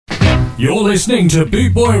You're listening to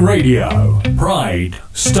Boot Boy Radio. Pride,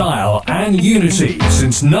 style, and unity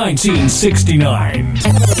since 1969.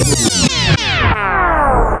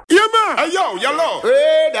 Yeah, man. Hey, yo, yellow.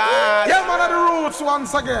 Hey, Dad. Yeah, man, of the roots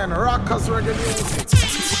once again. Rockers reggae music.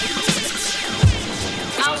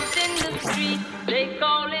 Out in the street, they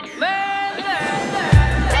call it murder.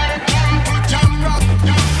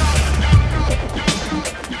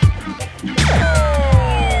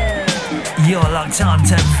 You're locked on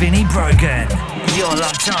to Vinnie Brogan. You're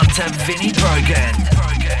locked on to Vinnie Brogan.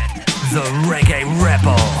 The Reggae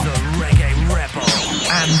Rebel. The Reggae Rebel.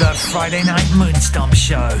 And the Friday Night Moonstomp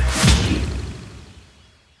Show.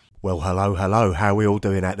 Well, hello. How are we all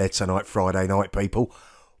doing out there tonight, Friday night, people?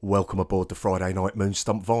 Welcome aboard the Friday Night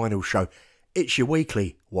Moonstomp Vinyl Show. It's your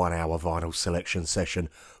weekly 1 hour vinyl selection session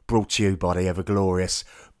brought to you by the ever-glorious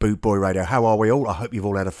Boot Boy Radio. How are we all? I hope you've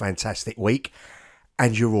all had a fantastic week.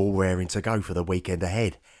 And you're all raring to go for the weekend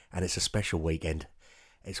ahead. And it's a special weekend.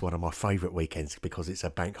 It's one of my favourite weekends because it's a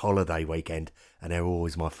bank holiday weekend. And they're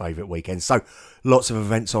always my favourite weekends. So lots of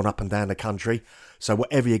events on up and down the country. So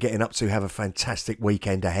whatever you're getting up to, have a fantastic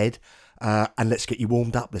weekend ahead. And let's get you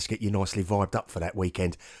warmed up. Let's get you nicely vibed up for that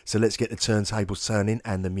weekend. So let's get the turntables turning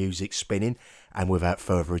and the music spinning. And without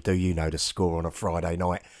further ado, you know the score on a Friday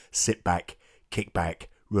night. Sit back, kick back,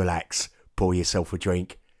 relax, pour yourself a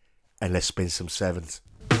drink. And let's spin some sevens.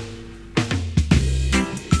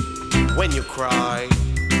 When you cry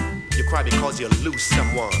because you lose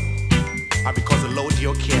someone, or because the load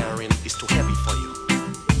you're carrying is too heavy for you.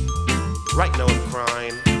 Right now I'm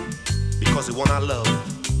crying because the one I love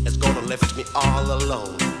has gone and left me all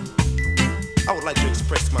alone. I would like to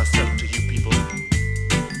express myself to you people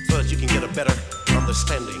so that you can get a better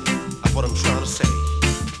understanding of what I'm trying to say.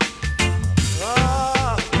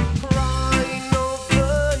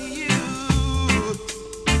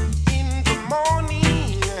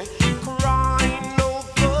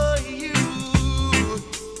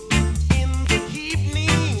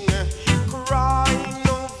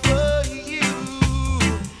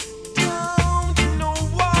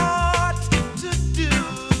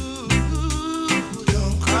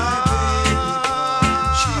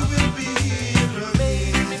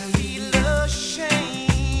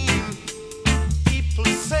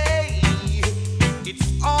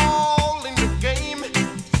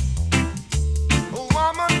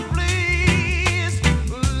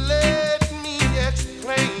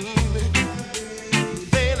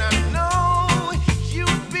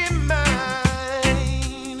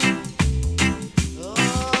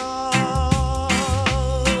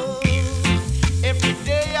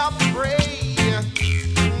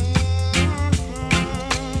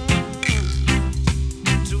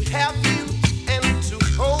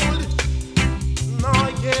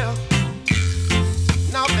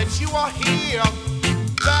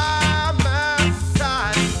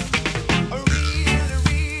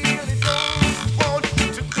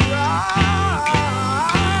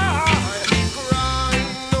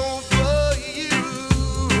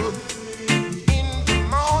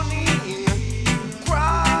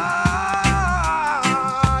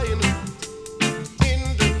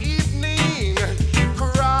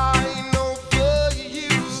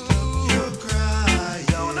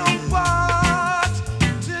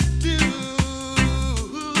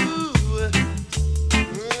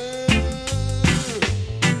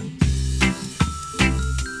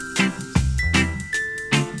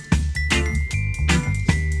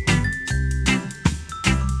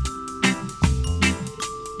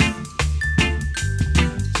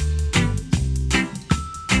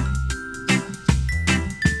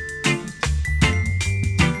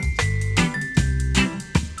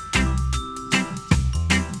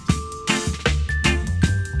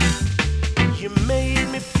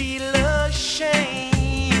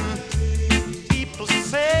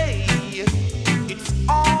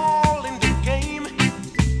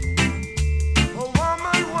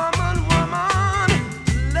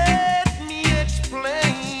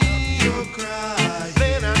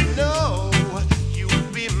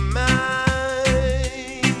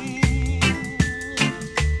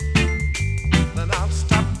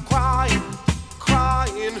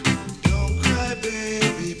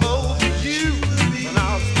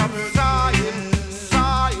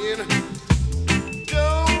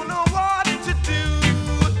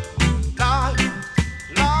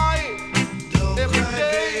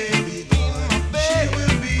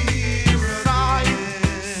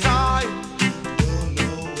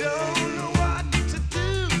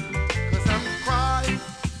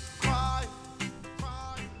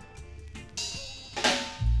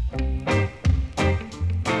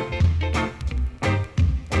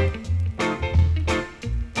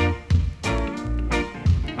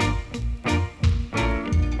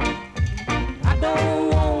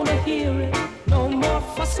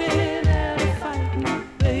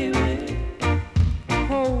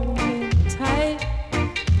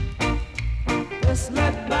 Just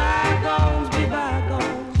let bygones be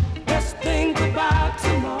bygones. Let's think about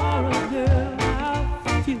tomorrow, girl.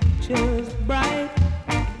 Our future's bright.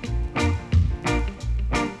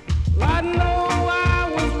 I know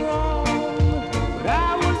I was wrong, but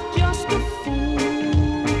I was just a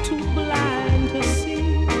fool, too blind to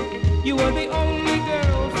see you were the only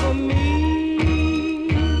girl for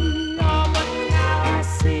me. Oh, but now I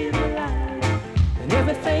see the light, and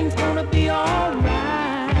everything's gonna be alright,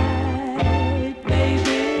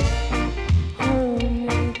 baby. Hold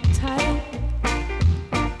me tight.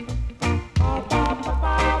 Ba, ba, ba,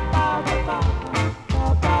 ba, ba, ba, ba. Ba,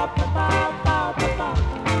 ba, ba, ba, ba, ba, ba.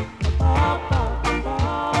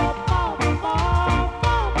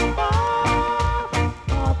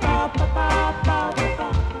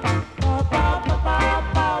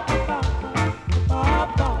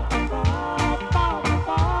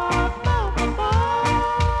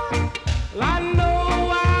 I know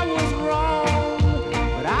I was wrong,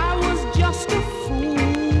 but I was just a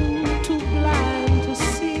fool, too blind to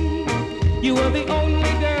see you were the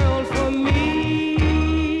only girl for me.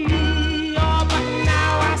 Oh, but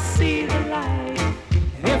now I see the light,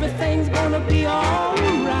 and everything's gonna be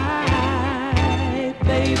alright,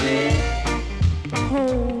 baby.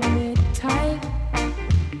 Hold me tight,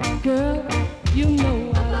 girl. You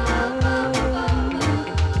know I love you.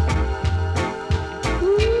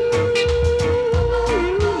 Ooh,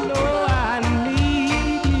 you know I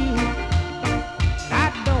need you. I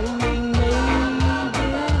don't mean maybe.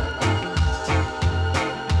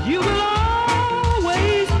 You will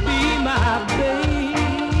always be my baby.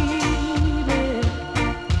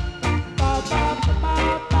 Ba, ba, ba, ba,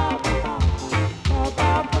 ba, ba. Ba, ba,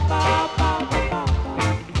 ba, ba, ba, ba,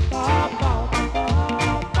 ba.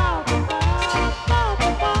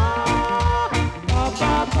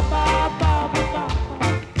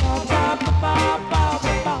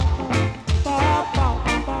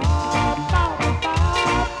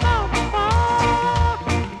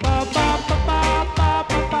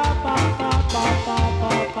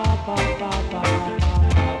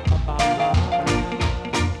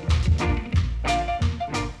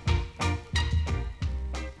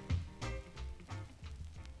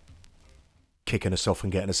 Kicking us off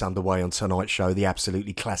and getting us underway on tonight's show, the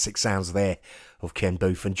absolutely classic sounds there of Ken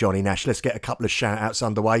Booth and Johnny Nash. Let's get a couple of shout outs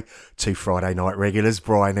underway. 2 Friday night regulars,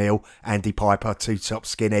 Brian Hill, Andy Piper, 2 top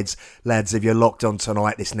skinheads. Lads, if you're locked on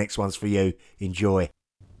tonight, this next one's for you. Enjoy.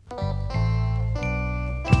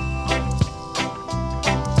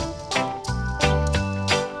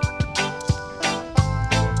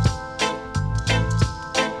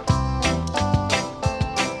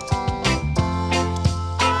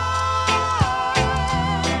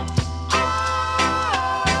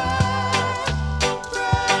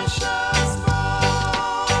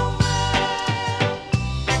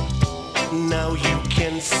 Now you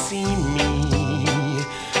can see me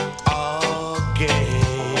again.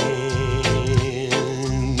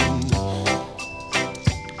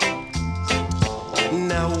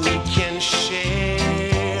 Now we can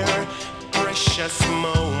share precious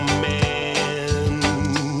moments.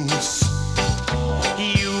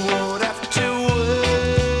 You won't have to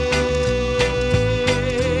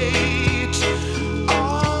wait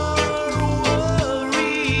or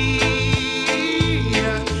worry.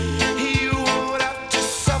 You won't have to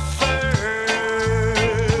suffer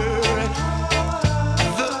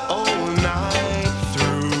the whole night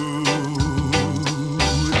through.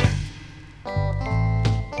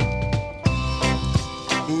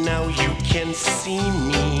 Now you can see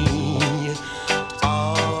me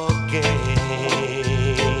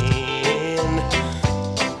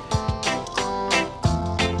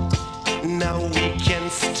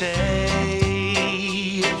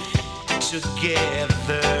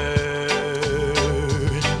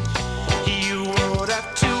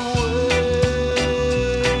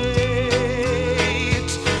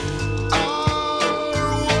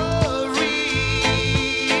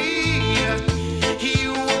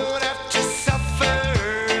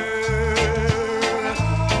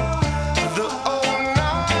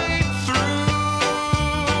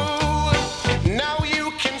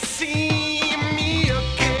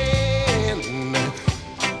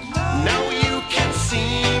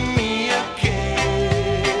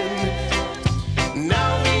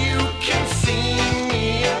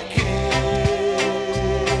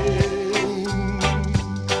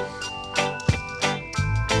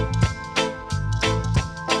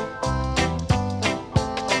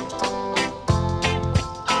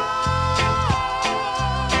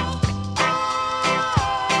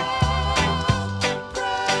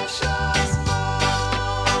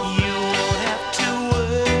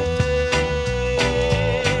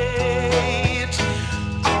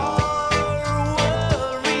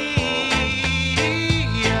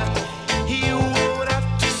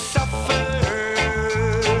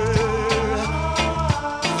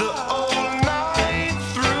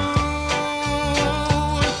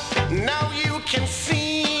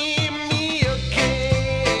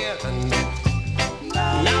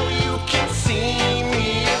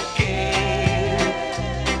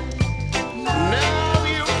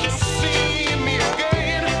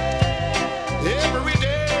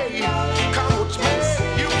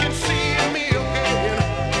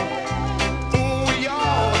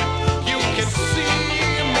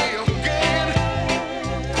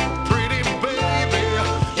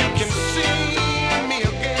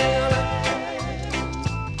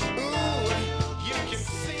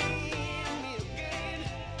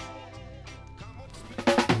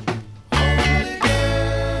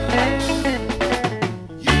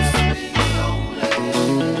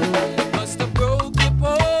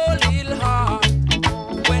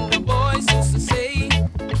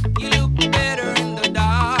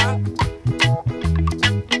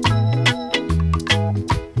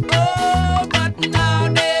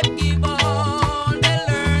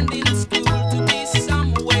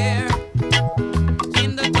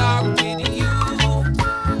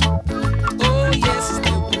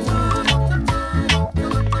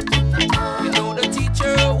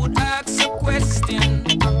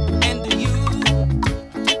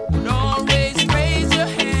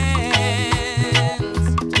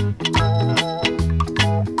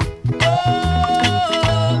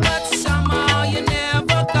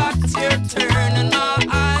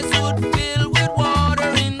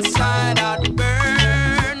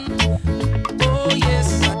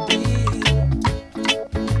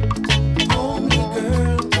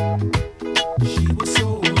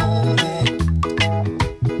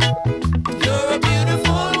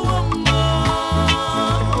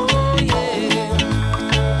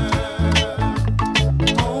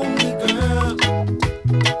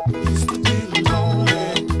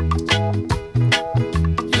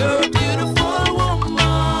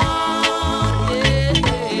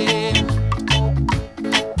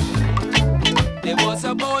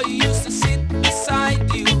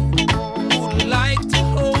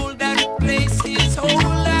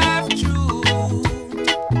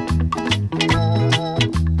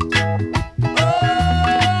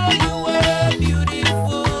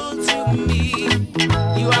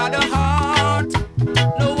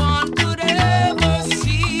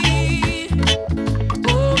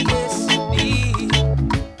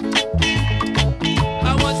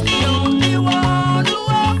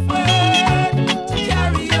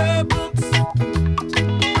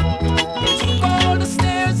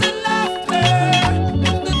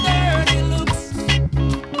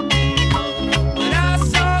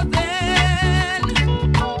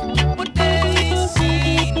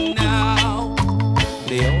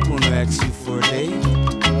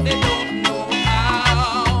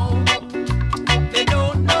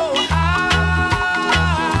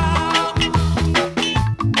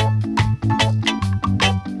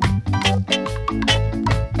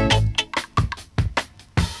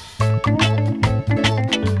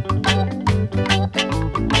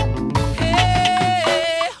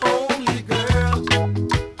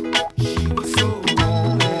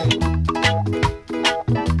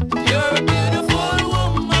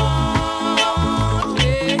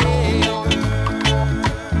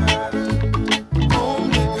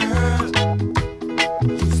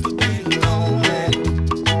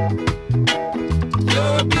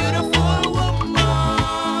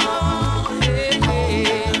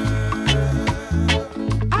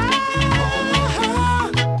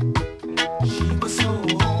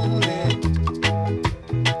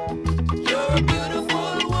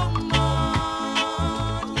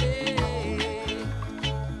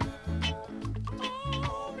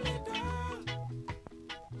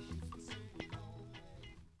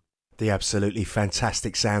absolutely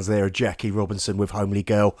fantastic sounds there of Jackie Robinson with Homely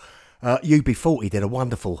Girl. UB40 did a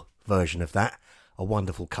wonderful version of that, a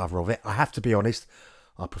wonderful cover of it. I have to be honest,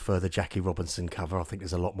 I prefer the Jackie Robinson cover. I think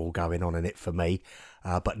there's a lot more going on in it for me,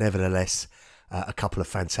 but nevertheless, a couple of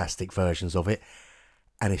fantastic versions of it.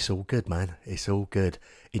 And it's all good, man. It's all good.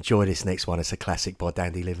 Enjoy this next one. It's a classic by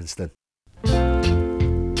Dandy Livingstone.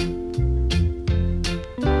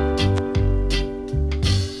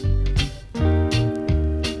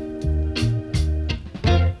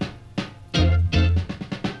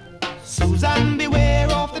 Susan, beware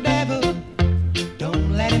of the devil.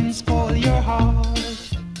 Don't let him spoil your heart.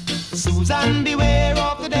 Susan, beware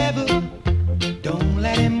of the devil. Don't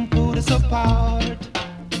let him put us apart.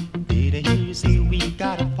 Did I hear you say we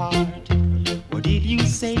got apart? Or did you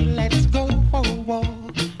say let's go for a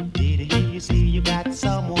walk? Did I hear you say you got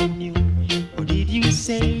someone new? Or did you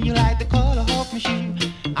say you like the color of my shoe?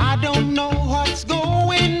 I don't know what's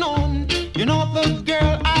going on. You're not the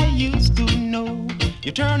girl I used to know.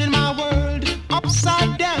 You're turning my world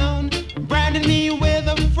upside down, branding me with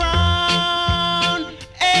a frown.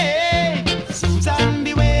 Hey, Susan,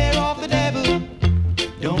 beware of the devil.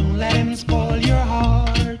 Don't let him spoil your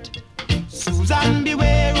heart. Susan,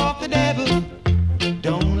 beware of the devil.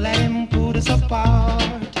 Don't let him put us apart.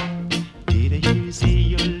 Did I hear you say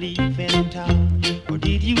you're leaving town? Or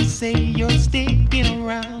did you say you're sticking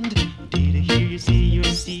around? Did I hear you say you're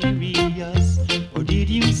serious? Or did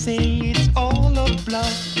you say it's all a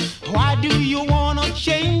bluff? Why do you wanna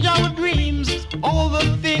change our dreams? All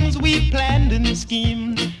the things we planned and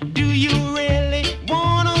schemed. Do you really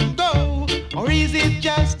wanna go? Or is it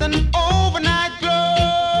just an overnight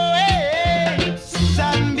glow? Hey,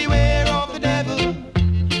 Susan, beware of the devil.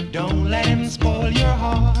 Don't let him spoil your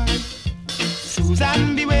heart.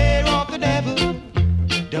 Susan, beware of the devil.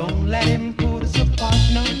 Don't let him put us apart.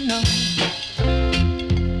 No, no.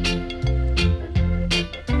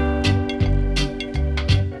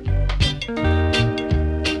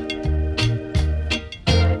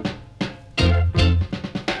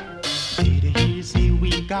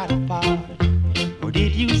 Got apart? Or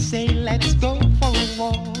did you say let's go for a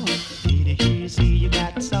walk? Did I hear you say you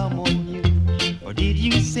got someone new? Or did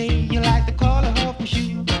you say you like the color of my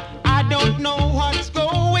shoe? I don't know what's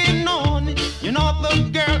going on. You're not the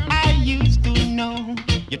girl I used to know.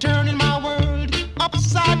 You're turning my world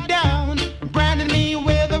upside down, branding me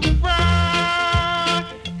with a frown.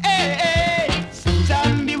 Hey, hey,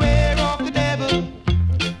 Susan, beware of the devil.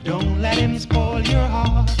 Don't let him spoil your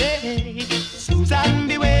heart. Hey, Susan,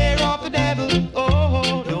 beware of the devil.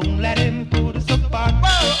 Oh, don't let him put us apart. Whoa,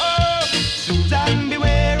 oh, Susan,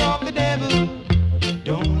 beware of the devil.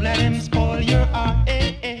 Don't let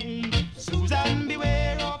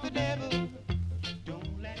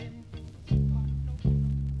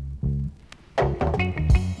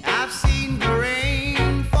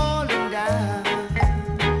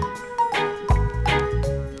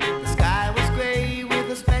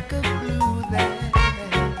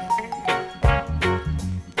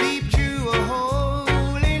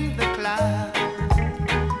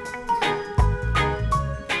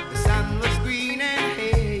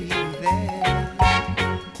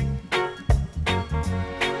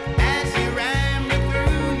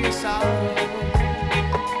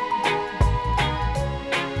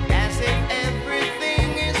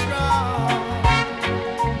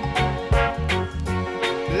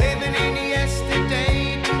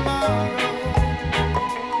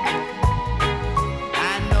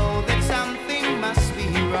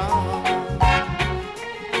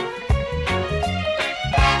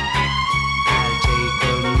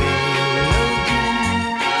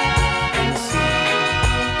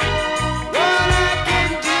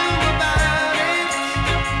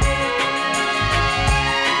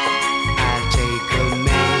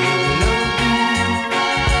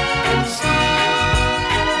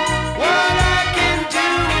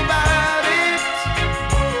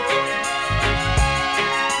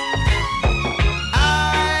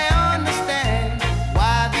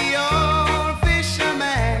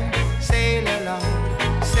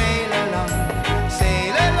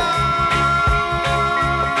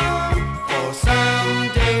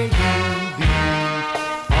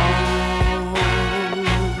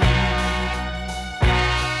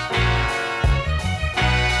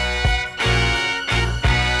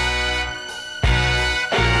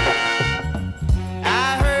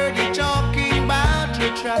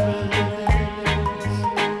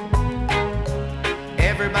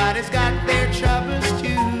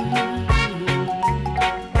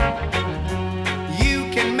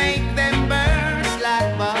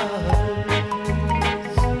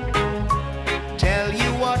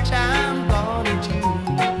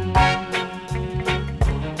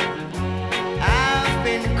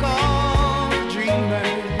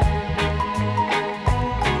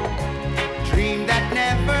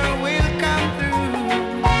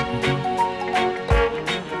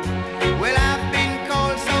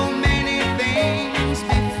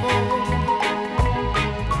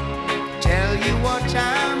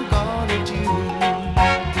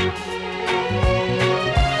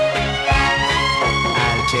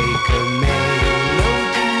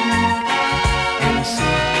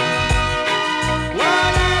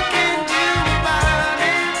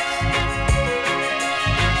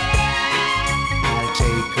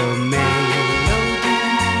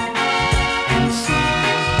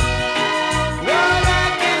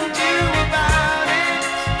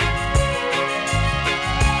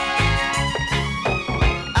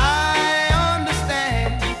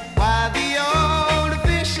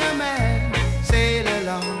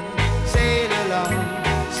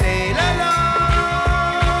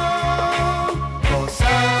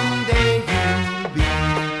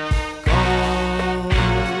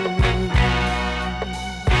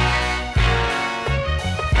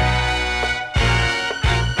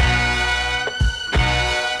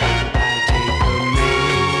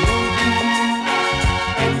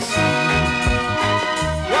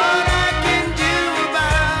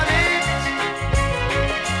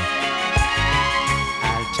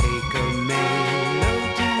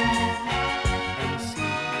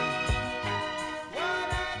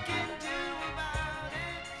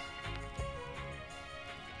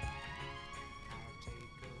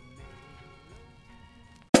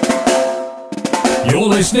You're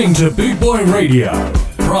listening to Boot Boy Radio.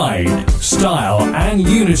 Pride, style, and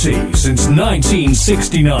unity since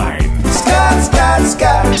 1969. Scat, scat,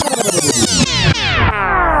 scat.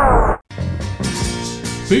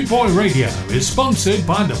 Boot Boy Radio is sponsored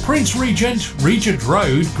by the Prince Regent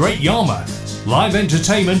Road, Great Yarmouth. Live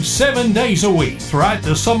entertainment 7 days a week throughout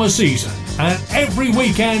the summer season and every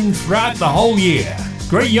weekend throughout the whole year.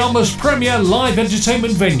 Great Yarmouth's premier live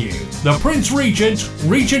entertainment venue, the Prince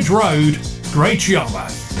Regent Road, Great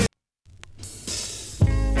Yarmouth.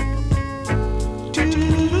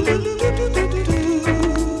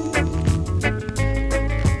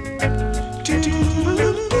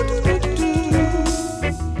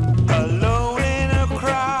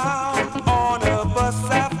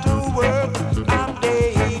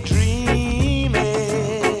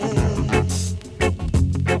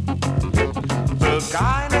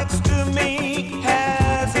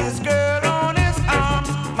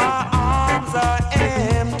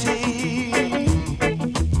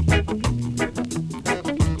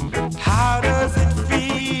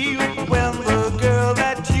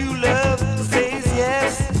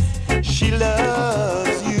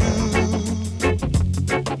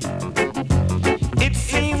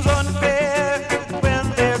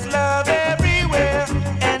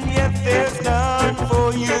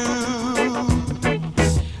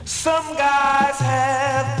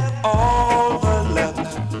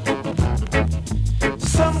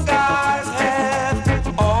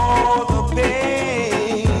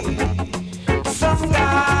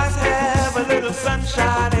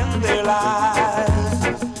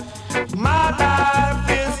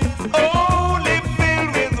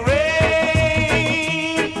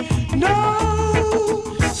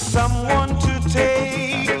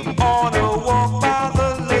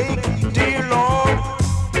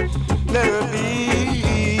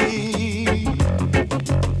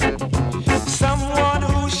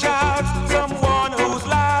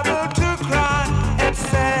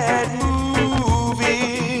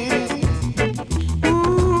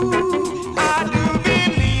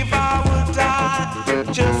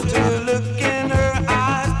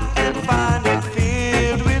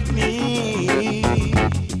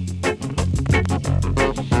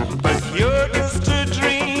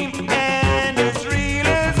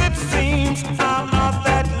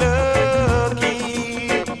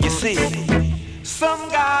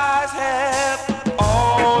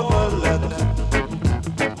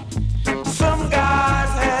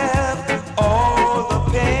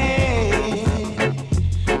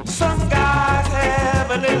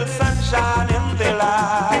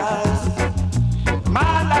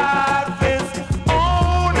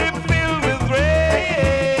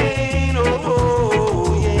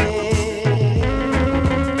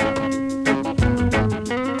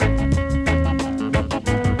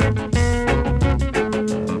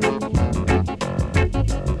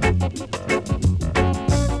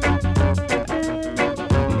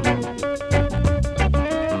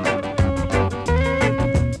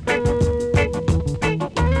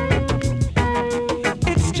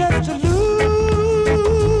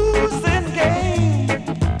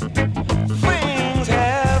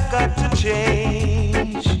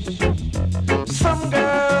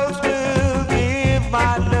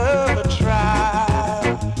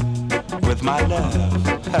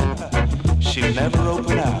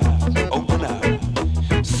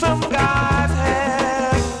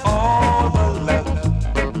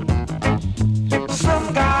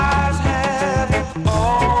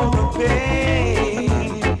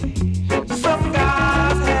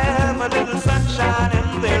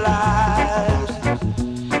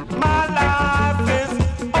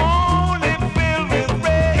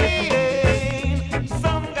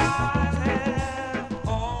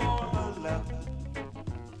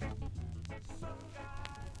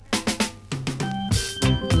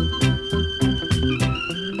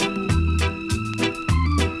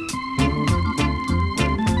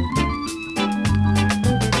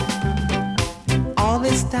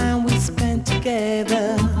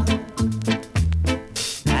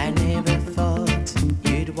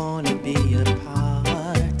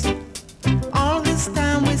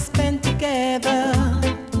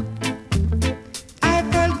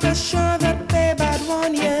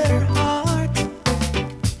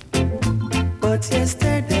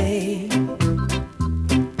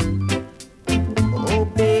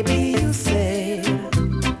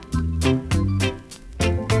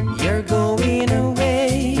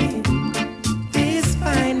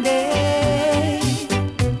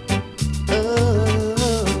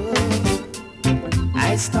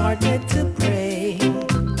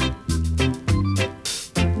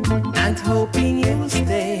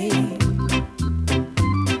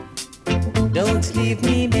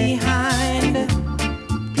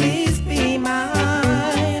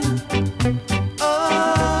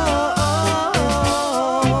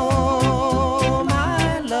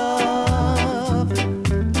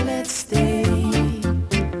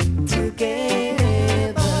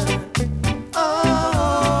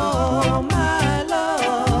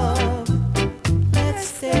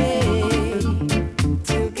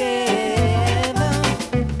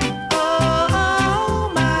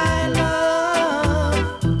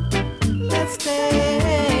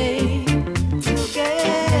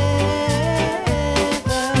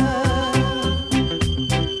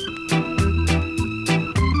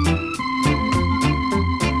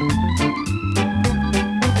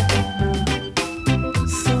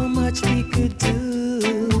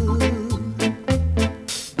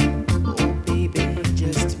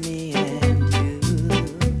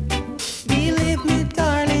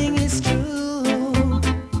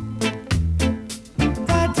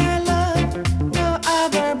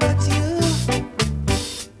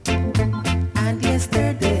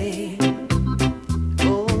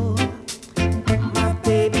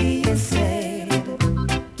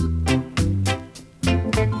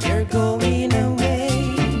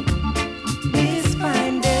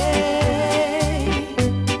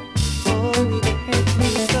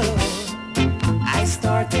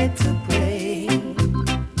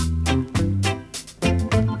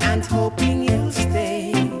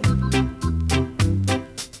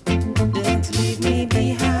 leave me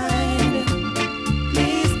behind.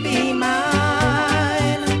 Please be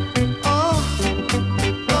mine. Oh,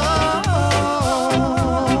 oh,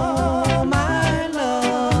 my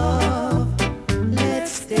love.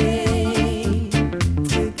 Let's stay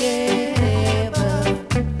together.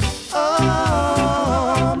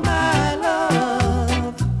 Oh, my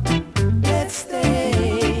love. Let's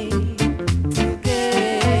stay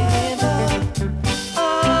together.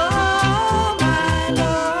 Oh, my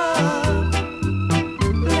love.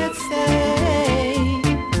 Let's stay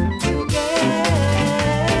together.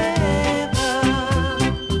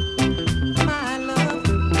 My love,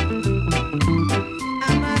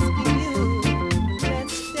 I'm asking you.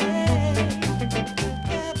 Let's stay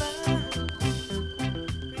together,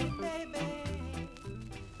 baby.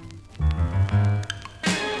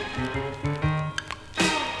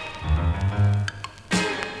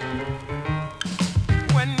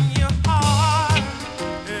 When your heart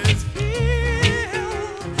is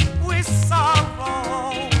filled with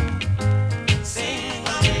sorrow, sing a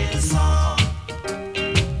little song.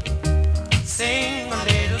 Sing a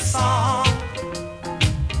little song.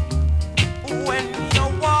 When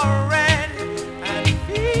you're worried and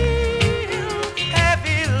feel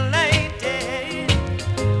heavy laden,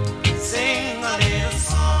 sing a little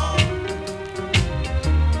song.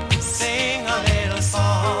 Sing a little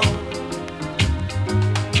song.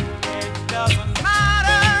 It doesn't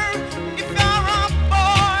matter if you're a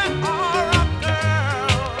boy or a girl.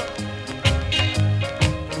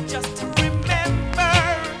 Just to remember,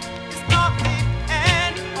 it's not the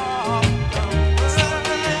end of the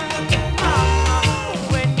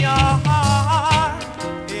world. When your heart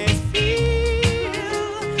is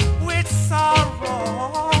filled with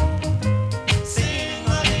sorrow, sing a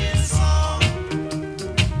little song.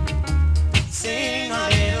 Sing a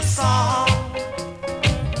little song.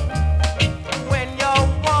 When you're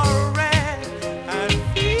worried and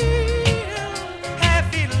feel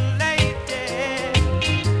heavy laden,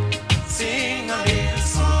 sing a little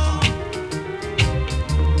song.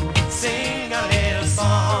 Sing a little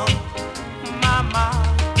song. Mama,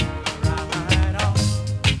 right on.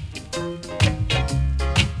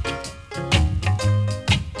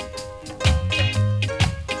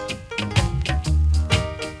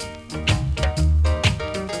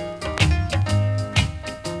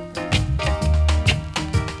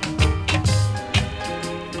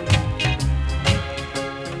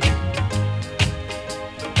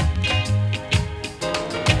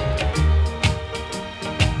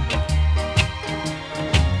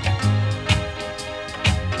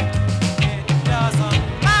 It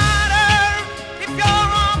doesn't matter if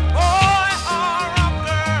you're a boy or a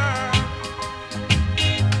girl.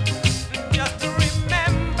 Just to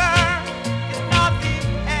remember, it's not the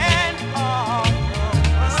end of the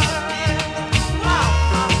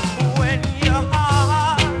world. When your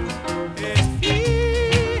heart is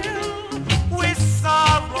filled with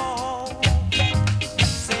sorrow,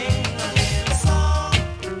 sing a little song.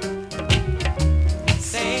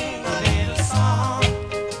 Sing a little song.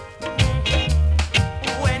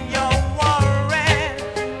 When you're worried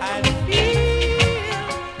and feel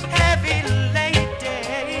heavy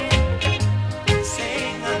laden,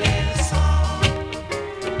 sing a little song.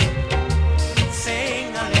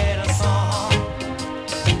 Sing a little song.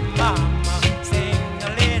 Mama, sing a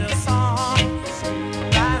little song.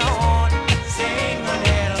 Right on, sing a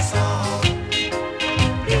little song.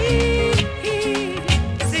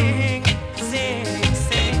 Sing, sing,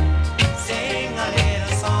 sing, sing a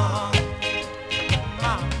little song.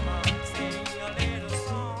 Mama, sing a little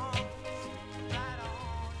song. Right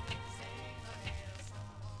on, sing a little song.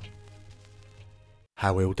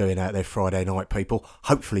 How we all doing out there Friday night, people?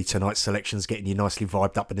 Hopefully tonight's selection's getting you nicely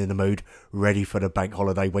vibed up and in the mood, ready for the bank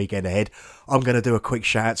holiday weekend ahead. I'm going to do a quick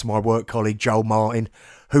shout out to my work colleague Joel Martin,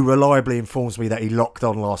 who reliably informs me that he locked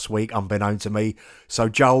on last week, unbeknown to me. So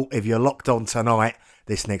Joel, if you're locked on tonight,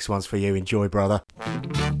 this next one's for you. Enjoy, brother.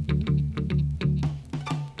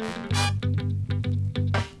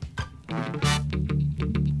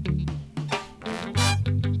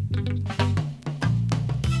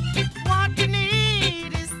 What you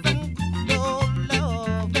need is some good old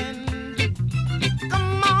loving.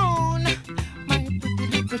 Come on, my pretty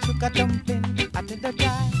little sugar dumpling, I did the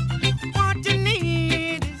die. What you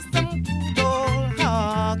need is some good old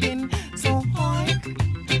hugging. So hoik,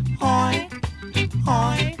 hoik,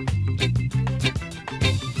 hoik.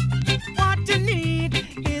 What you need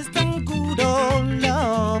is some good old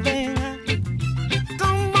loving.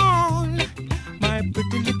 Come on, my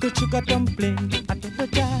pretty little sugar dumpling, I did the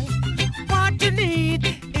die. What you need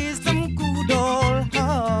is some good old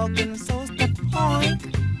hugging. So stop hoik,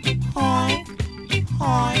 hoik,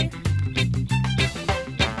 hoik.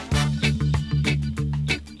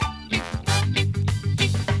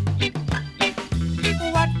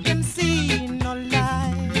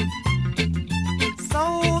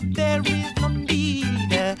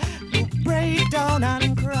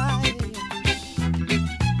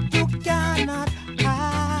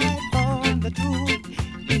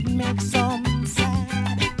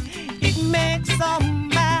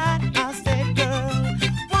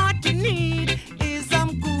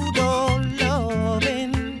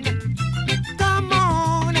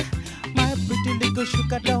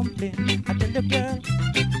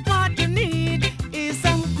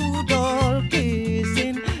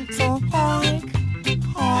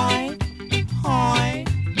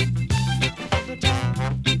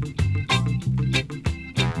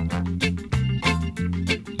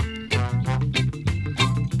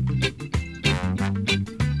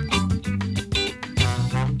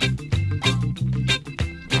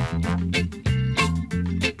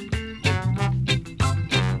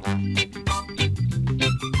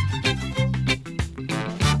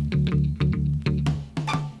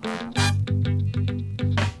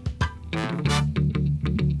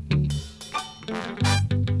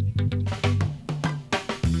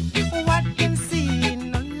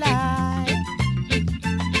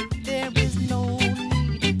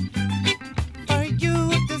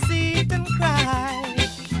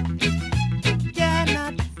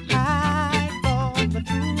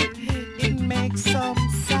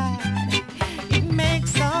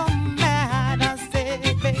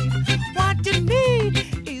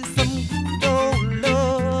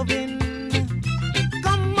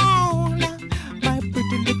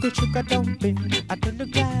 little sugar dumpling under the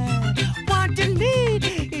guy. What you need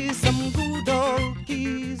is some good old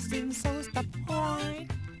kissing, so stop hoi,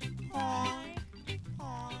 hoi,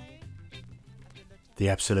 hoi. The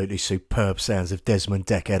absolutely superb sounds of Desmond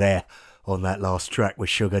Decker there on that last track with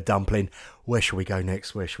Sugar Dumpling. Where shall we go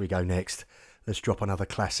next? Where shall we go next? Let's drop another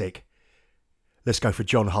classic. Let's go for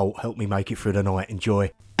John Holt, Help Me Make It Through the Night.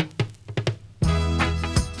 Enjoy.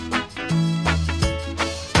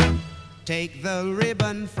 Take the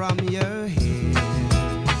ribbon from your hair,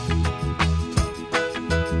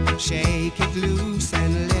 shake it loose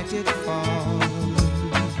and let it fall,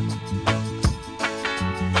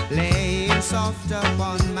 laying soft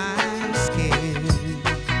upon my skin,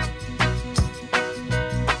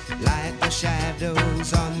 like the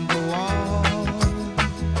shadows on the wall.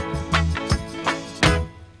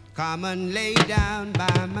 Come and lay down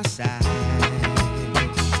by my side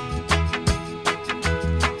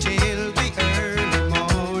till the early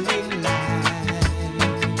morning light.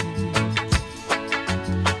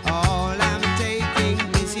 All I'm taking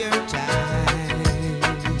is your time.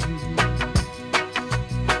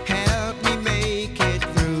 Help me make it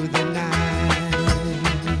through the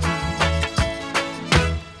night.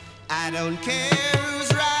 I don't care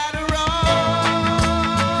who's right or wrong.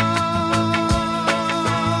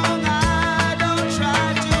 I don't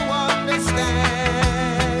try to understand.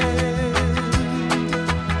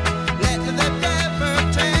 Let the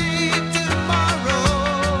devil take tomorrow.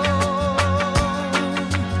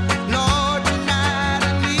 Lord, tonight I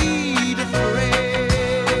need a friend.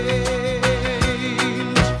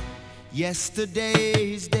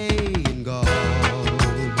 Yesterday's day and gone,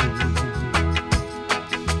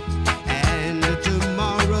 and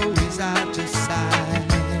tomorrow is out of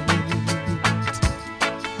sight.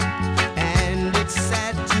 And it's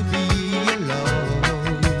sad to be alone.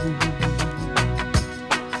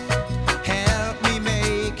 Help me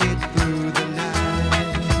make it through the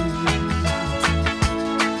night.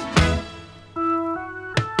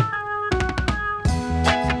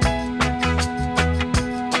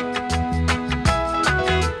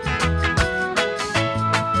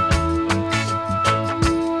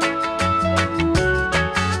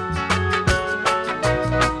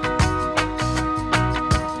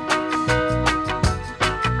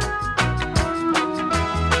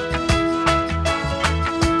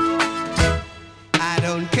 I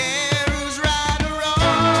don't care who's right or wrong.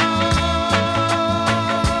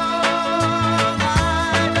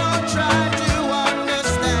 I don't try to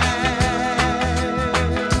understand.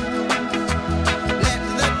 Let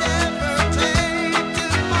the devil take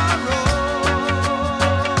tomorrow.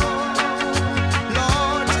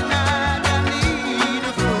 Lord, tonight I need a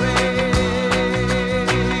friend.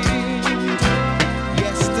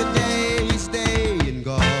 Yesterday's day and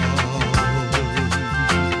gone,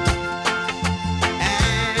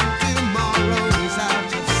 and tomorrow is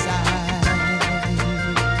out of sight.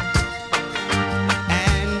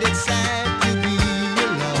 And it's sad to be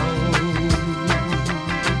alone.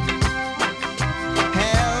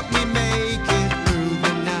 Help me make it through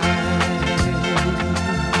the night.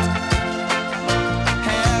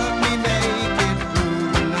 Help me make it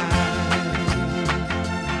through the night.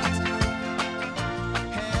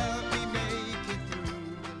 Help me make it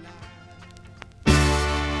through the night.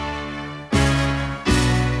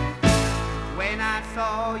 When I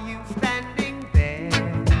saw you standing there,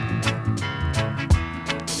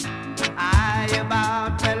 I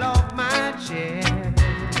about fell off my chair.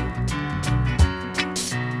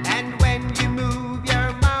 And when you move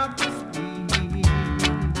your mouth to speak,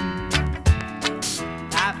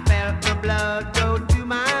 I felt the blood go to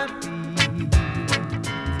my feet.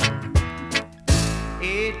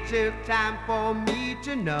 It took time for me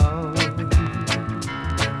to know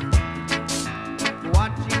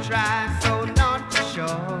what you try so not to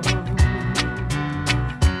show.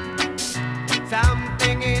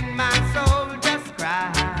 Something in my soul just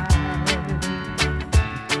cried.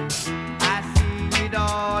 I see it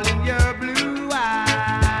all in your blue eyes.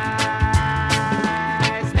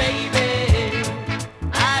 Baby,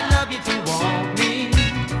 I love you to want me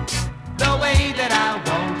the way that I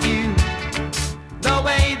want you, the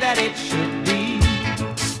way that it should be.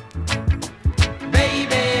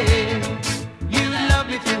 Baby, you love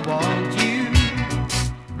me to want you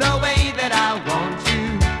the way that I want you.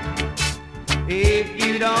 If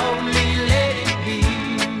you'd only let it be.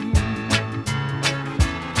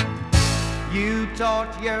 You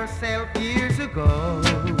taught yourself years ago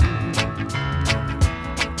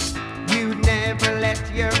you'd never let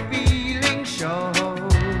your feelings show.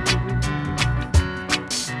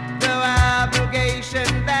 The obligation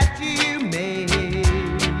that you made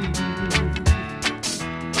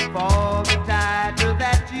for the title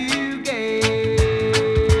that you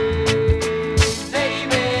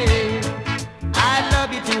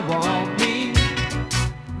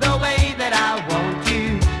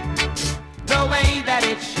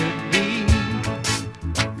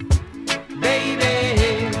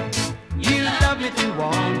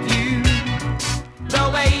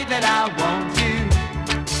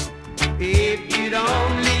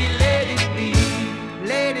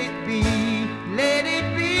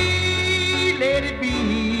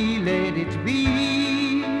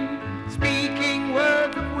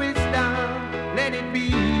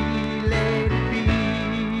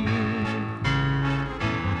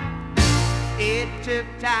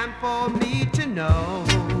time for me to know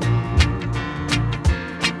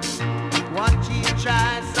what you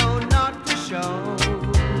try so not to show.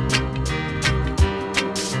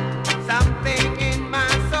 Something in my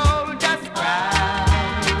soul just cries.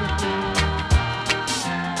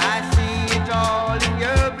 I see it all in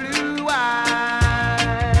your blue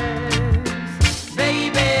eyes.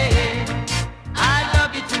 Baby, I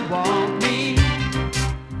love you to want me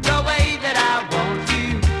the way that I want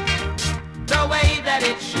you, the way that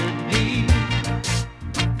it should be.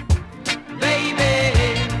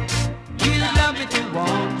 Baby, you love me to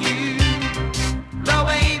want you the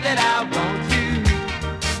way that I want you.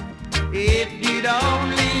 If you'd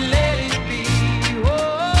only let it be.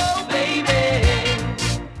 Oh, baby,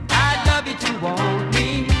 I love you to want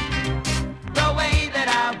me the way that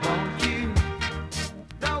I want you,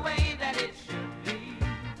 the way that it should be.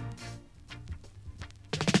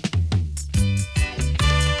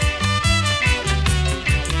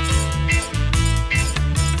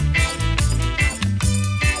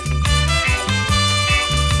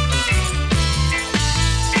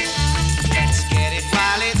 Let's get it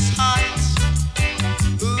while it's hot.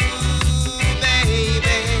 Ooh,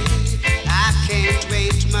 baby, I can't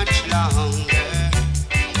wait much longer.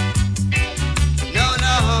 No,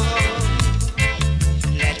 no.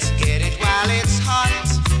 Let's get it while it's hot.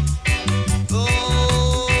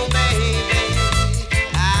 Oh, baby,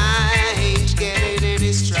 I ain't getting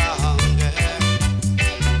any stronger.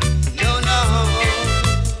 No, no.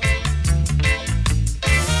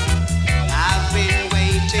 I've been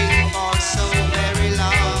waiting for so very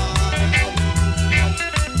long,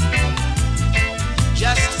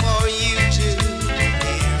 just for you to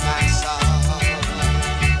hear my song.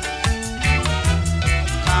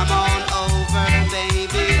 Come on over,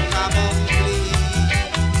 baby, come on,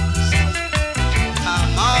 please.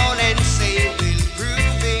 Come on and say we'll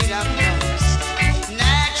groove it up first.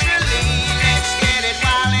 Naturally, let's get it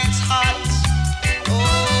while it's hot. Oh,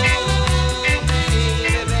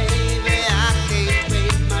 baby, baby, I can't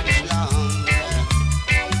wait much longer.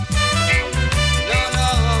 No,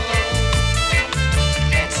 no,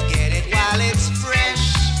 let's get it while it's fresh.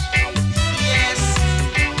 Yes,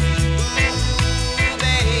 ooh,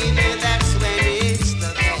 baby, that's when it's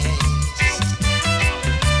the best.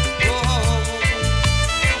 Oh,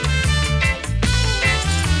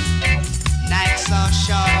 nights are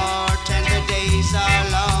short and the days are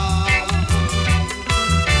long.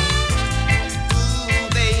 Ooh,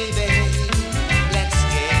 baby, let's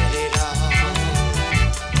get it on.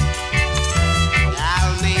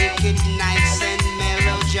 I'll make it nice and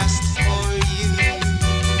mellow just for you.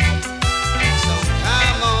 So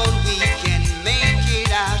come on, we can make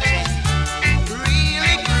it out and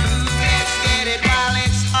really groove. Let's get it while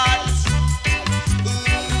it's hot.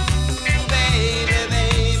 Ooh, baby,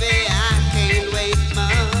 baby, I can't wait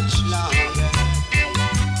much longer.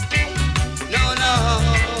 No, no,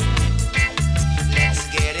 let's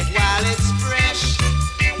get it while it's fresh.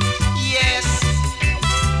 Yes,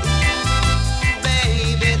 ooh,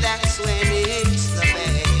 baby, that's when it's the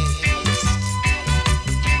best.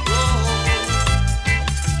 Oh,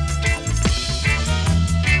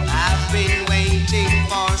 I've been waiting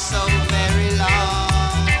for so very long,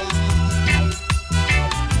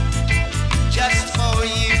 just for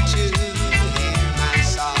you to hear my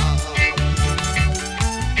song.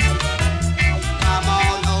 Come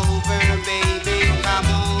on over, baby, come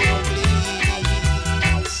on,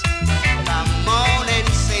 please. Come on and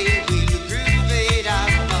say we'll groove it up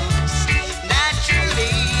most.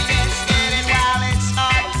 Naturally, let's get it while it's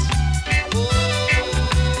hot. Oh,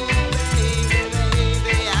 baby,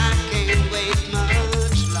 baby, I can't wait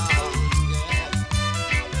much longer.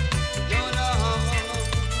 No, no,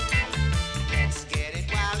 let's get it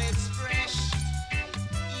while it's fresh.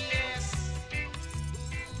 Yes, ooh,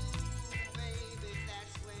 baby,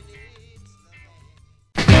 that's when it's the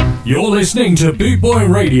best. You're listening to Boot Boy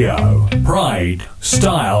Radio. Pride,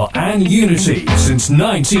 style, and unity since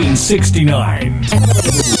 1969.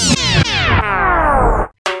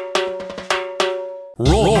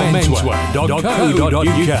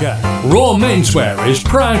 RawMenswear.co.uk. Raw Menswear is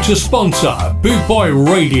proud to sponsor Boot Boy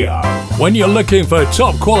Radio. When you're looking for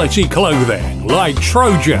top quality clothing like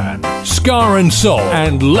Trojan, Scar and Soul,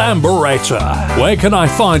 and Lamberetta, where can I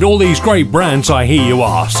find all these great brands, I hear you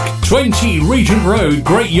ask? 20 Regent Road,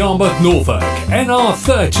 Great Yarmouth, Norfolk,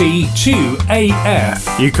 NR30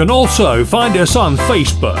 2AF. You can also find us on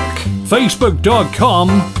Facebook,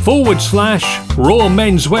 facebook.com/Raw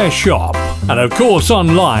Menswear Shop, and of course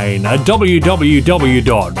online at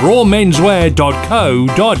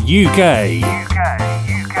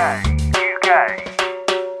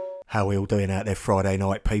www.rawmenswear.co.uk. How are we all doing out there Friday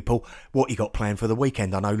night, people? What you got planned for the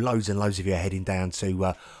weekend? I know loads and loads of you are heading down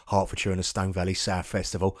to Hertfordshire and the Stone Valley South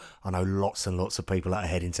Festival. I know lots and lots of people that are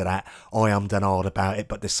heading to that. I ummed and ahed about it,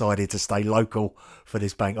 but decided to stay local for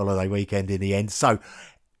this bank holiday weekend in the end. So,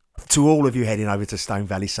 to all of you heading over to Stone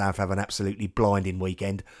Valley South, have an absolutely blinding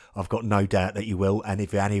weekend. I've got no doubt that you will. And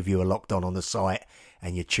if any of you are locked on the site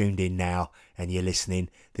and you're tuned in now and you're listening,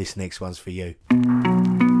 this next one's for you.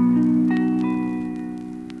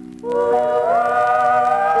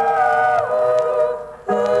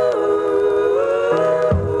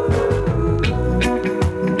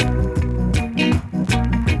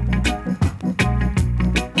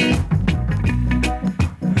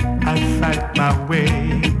 My way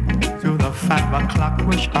through the 5 o'clock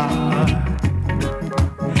rush hour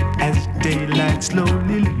as daylight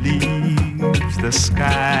slowly leaves the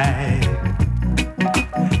sky.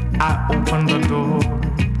 I open the door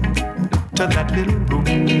to that little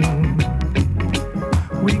room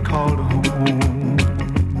we called home.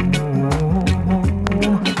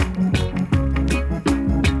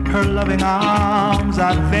 Her loving arms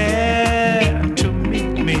are there to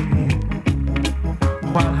meet me,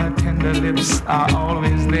 while her tender lips are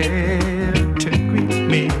always there to greet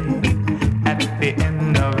me at the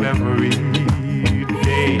end of every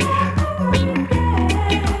day.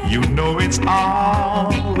 You know it's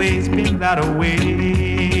always been that way.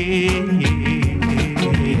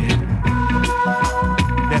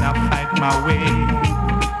 Then I fight my way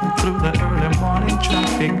through the early morning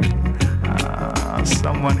traffic.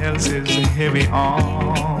 Someone else is heavy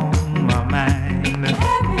on my mind.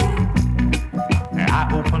 I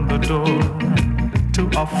open the door to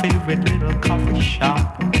our favorite little coffee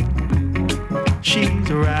shop. She's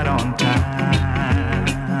right on time.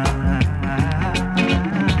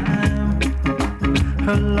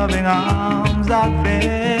 Her loving arms are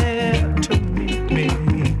there to meet me,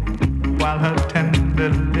 while her tender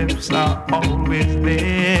lips are always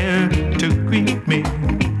there to greet me.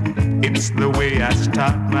 It's the way I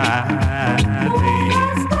start my day.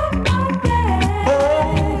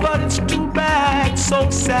 Oh, but it's too bad, so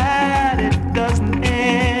sad it doesn't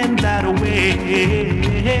end that way.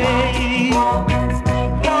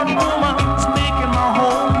 One woman's making my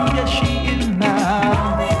home, yes she is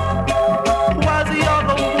now. While the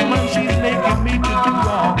other woman, she's making me to do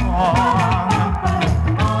wrong.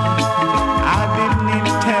 I didn't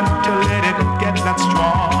intend to let it get that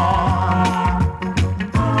strong.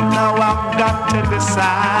 Now I've got to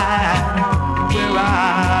decide where I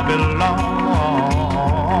belong.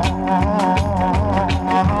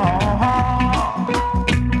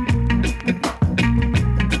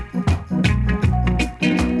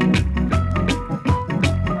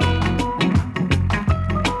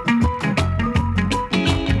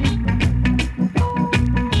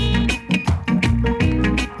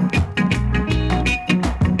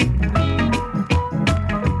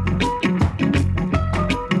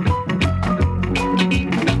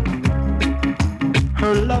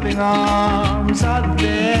 Arms are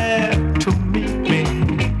there to meet me,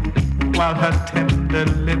 while her tender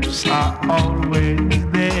lips are always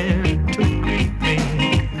there to greet me.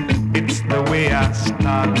 It's the way I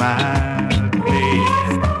start my day.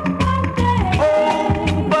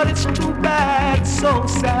 Oh, but it's too bad, so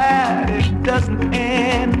sad it doesn't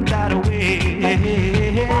end that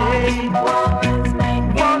way.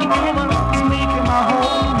 One woman's making my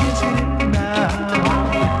home, yes it is now,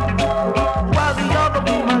 while the other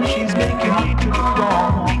woman, she's making me to do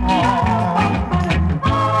wrong.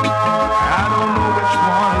 I don't know which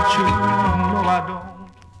one to choose, no I don't.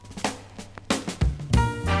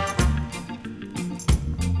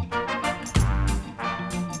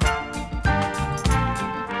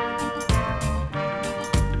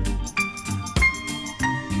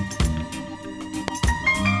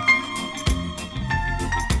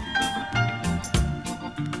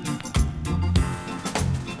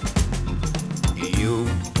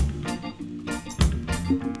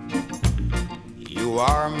 You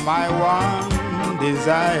are my one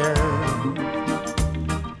desire.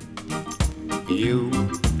 You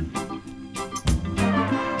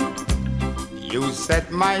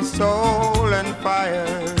set my soul on fire.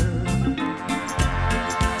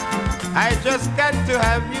 I just got to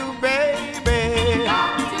have you, baby.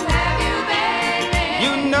 Got to have you, baby.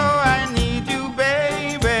 You know I need you,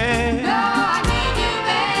 baby. No, I need you,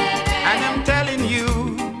 baby. And I'm telling you,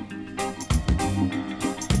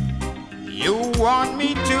 you want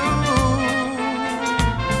me to.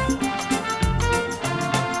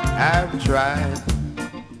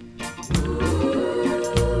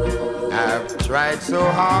 I've tried so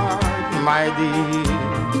hard, my dear,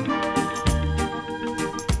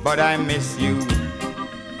 but I miss you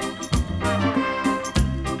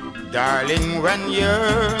darling, when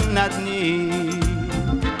you're not near.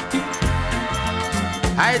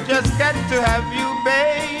 I just got to have you,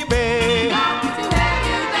 baby. Got to have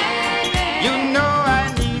you, baby. You know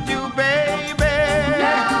I need you, baby.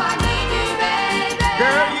 No, I need you, baby.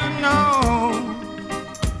 Girl,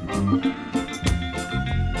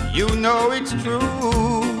 you know it's true.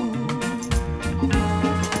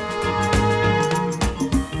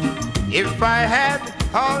 If I had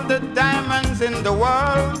all the diamonds in the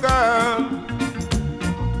world, girl,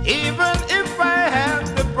 even if I had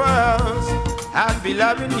the pearls, I'd be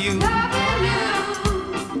loving you,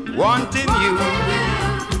 wanting you.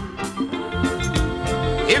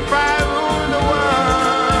 If I rule the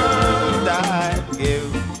world, I'd give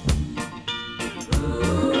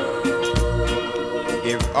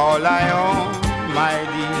all I own, my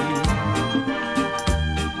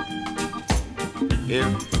dear.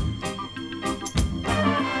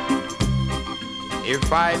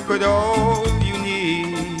 If I could all you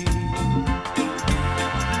need,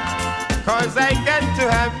 'cause I got to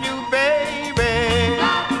have you, baby.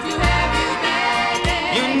 Got to have you, baby.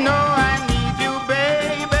 You know I need you,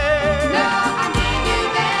 baby. No, I need you,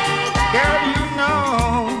 baby. Girl,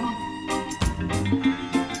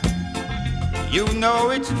 you know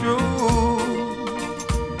it's true.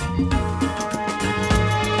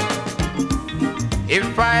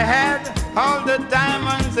 If I had all the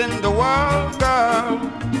diamonds in the world, girl,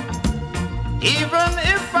 even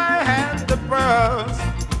if I had the pearls,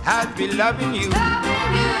 I'd be loving you,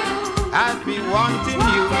 I'd be wanting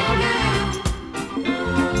you.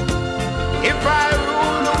 If I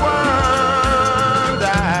rule the world,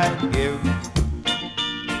 I'd give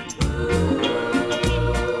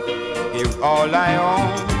all I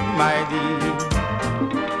own, my dear.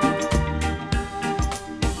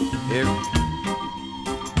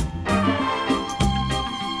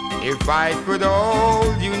 If I could all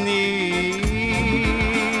you need,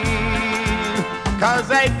 'cause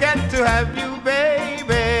I got to have you,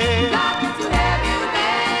 baby. Got to have you,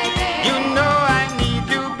 baby. You know I need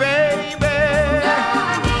you, baby. No,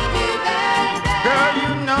 I need you, baby. Girl,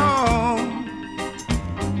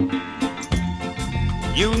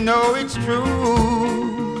 you know it's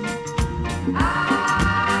true.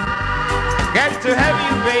 Got to have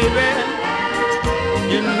you, baby.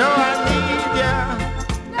 You know I need you.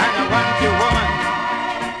 And I want you, woman.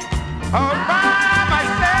 All by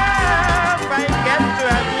myself, I got to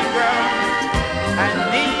have you, girl. I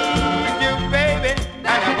need you, baby. And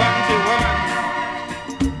I want you, woman.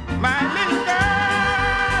 My little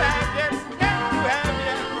girl, I just got to have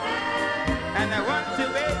you. And I want you,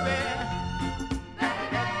 baby. I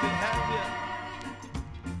got to have you.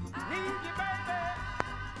 Need you, baby.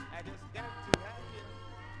 I just got to have you.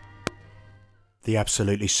 The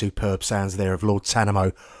absolutely superb sounds there of Lord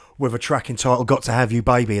Tanamo with a track entitled Got to Have You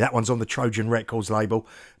Baby. That one's on the Trojan Records label,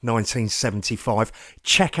 1975.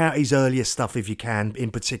 Check out his earlier stuff if you can,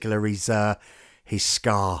 in particular his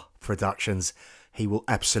Scar productions. He will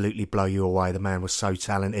absolutely blow you away. The man was so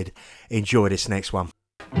talented. Enjoy this next one.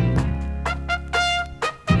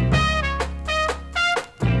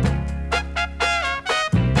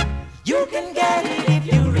 You can get it if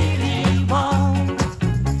you really want.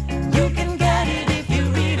 You can get it if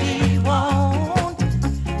you really want.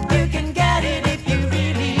 You can get it if you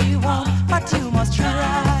really want. But you must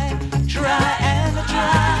try, try and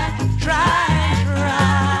try, try and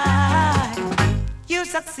try. You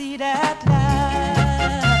succeed at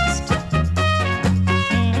last.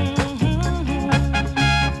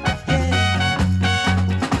 Yeah.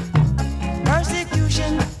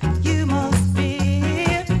 Persecution you must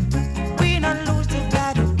fear. We not lose the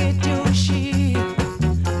battle, get your shield.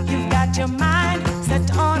 You got your mind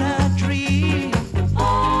set on a dream.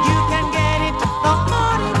 You can get it, the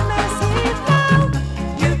morning message now.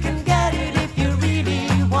 You can get it if you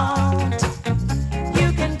really want.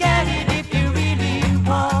 You can get it if you really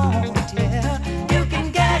want, yeah. You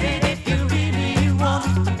can get it if you really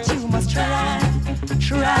want. But you must try,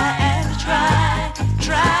 try and try,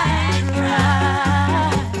 try and try.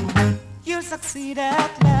 You'll succeed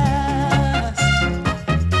at last.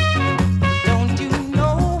 Don't you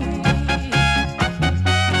know it?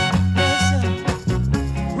 Listen,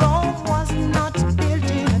 Rome was not built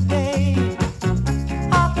in a day.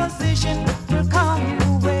 Opposition will come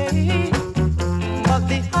your way. But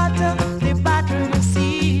the hotter the battle you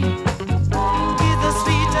see, is the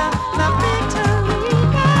sweeter the victory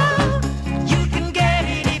now. You can get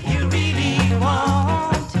it if you really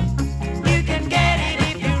want. You can get it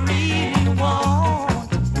if you really want.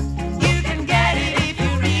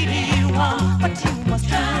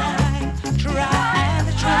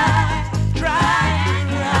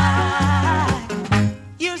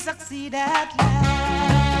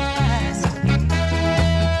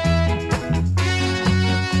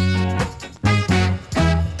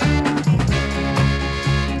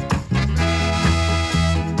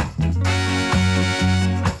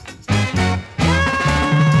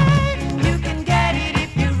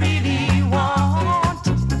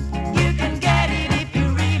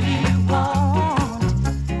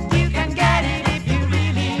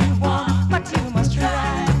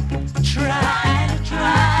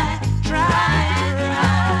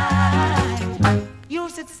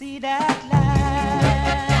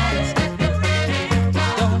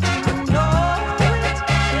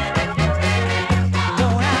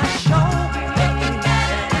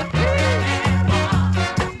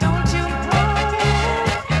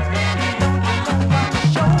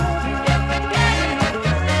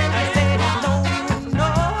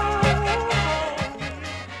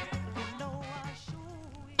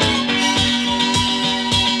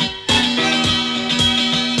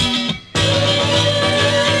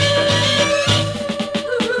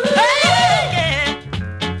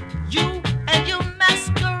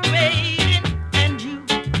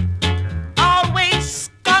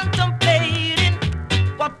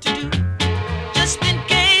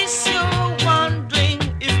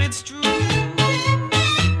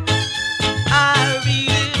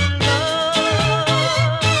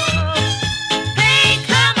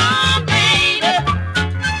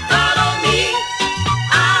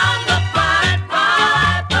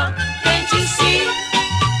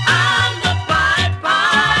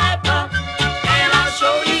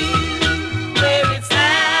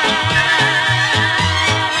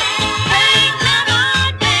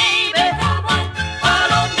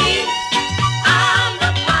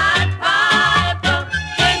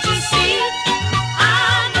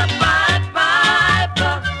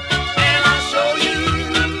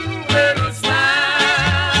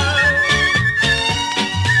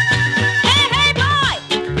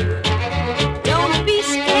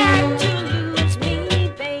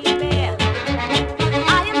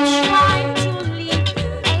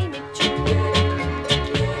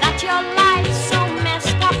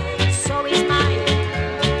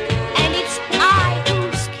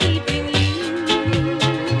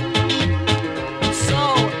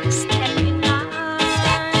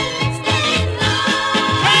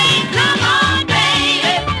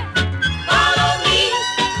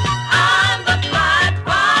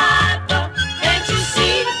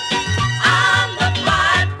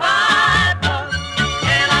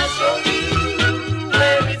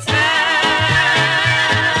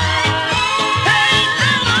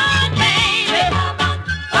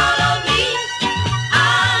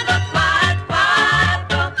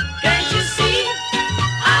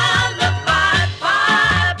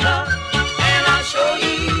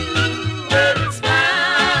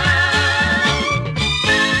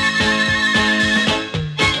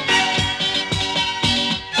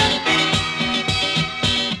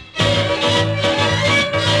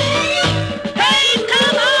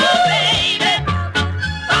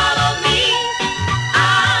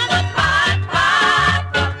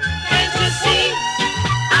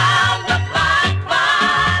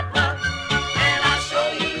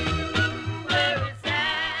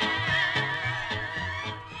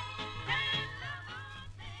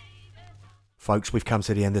 Folks, we've come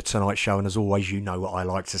to the end of tonight's show, and as always, you know what I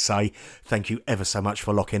like to say. Thank you ever so much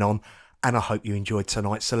for locking on, and I hope you enjoyed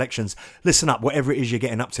tonight's selections. Listen up, whatever it is you're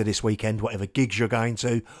getting up to this weekend, whatever gigs you're going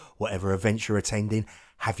to, whatever events you're attending,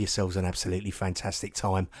 have yourselves an absolutely fantastic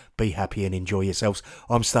time. Be happy and enjoy yourselves.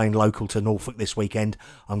 I'm staying local to Norfolk this weekend.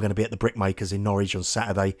 I'm going to be at the Brickmakers in Norwich on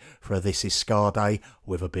Saturday for a This Is Ska Day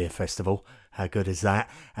with a beer festival. How good is that?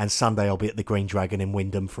 And Sunday I'll be at the Green Dragon in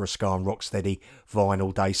Wyndham for a Ska and Rocksteady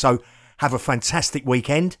vinyl day. So have a fantastic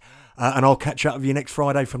weekend, and I'll catch up with you next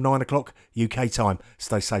Friday from 9 o'clock UK time.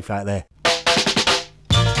 Stay safe out there.